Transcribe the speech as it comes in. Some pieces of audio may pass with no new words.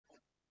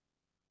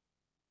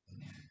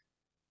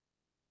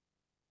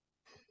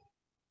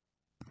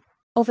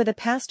Over the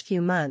past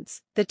few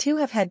months, the two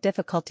have had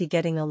difficulty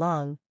getting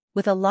along,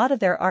 with a lot of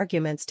their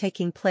arguments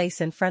taking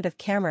place in front of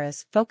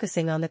cameras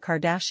focusing on the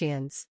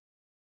Kardashians.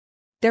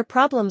 Their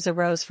problems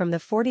arose from the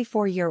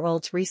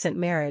 44-year-old's recent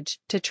marriage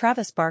to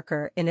Travis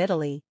Barker in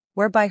Italy,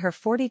 whereby her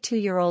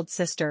 42-year-old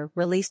sister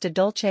released a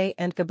Dolce &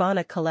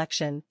 Gabbana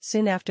collection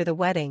soon after the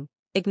wedding,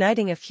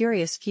 igniting a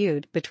furious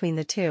feud between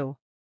the two.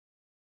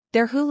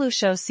 Their Hulu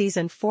show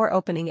season 4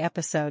 opening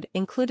episode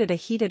included a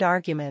heated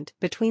argument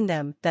between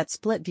them that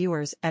split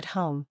viewers at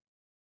home.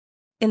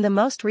 In the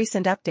most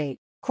recent update,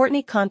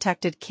 Kourtney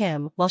contacted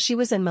Kim while she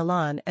was in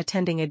Milan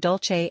attending a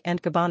Dolce &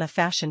 Gabbana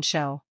fashion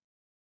show.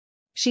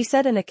 She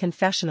said in a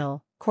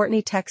confessional,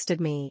 "Kourtney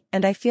texted me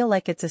and I feel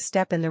like it's a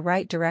step in the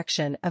right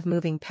direction of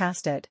moving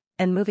past it,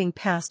 and moving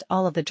past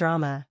all of the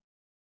drama.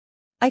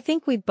 I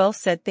think we both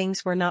said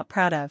things we're not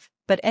proud of,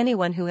 but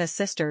anyone who has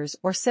sisters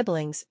or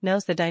siblings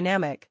knows the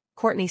dynamic,"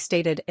 Kourtney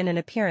stated in an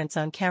appearance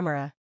on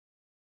camera.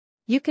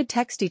 "You could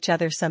text each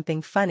other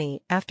something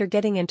funny after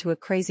getting into a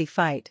crazy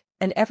fight,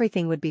 and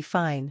everything would be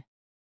fine."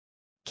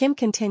 Kim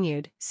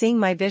continued, "Seeing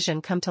my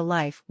vision come to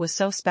life was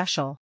so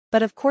special.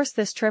 But of course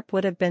this trip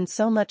would have been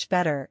so much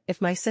better if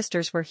my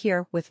sisters were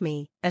here with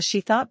me," as she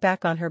thought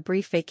back on her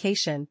brief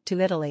vacation to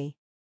Italy.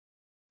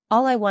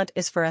 "All I want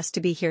is for us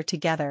to be here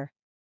together.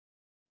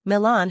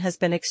 Milan has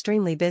been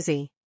extremely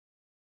busy.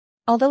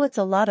 Although it's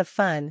a lot of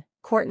fun,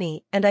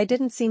 Kourtney and I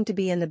didn't seem to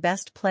be in the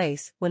best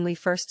place when we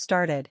first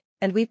started,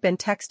 and we've been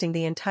texting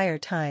the entire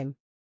time.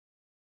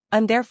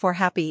 I'm therefore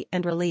happy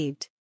and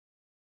relieved.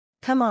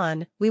 Come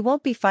on, we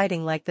won't be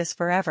fighting like this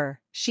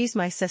forever, she's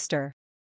my sister."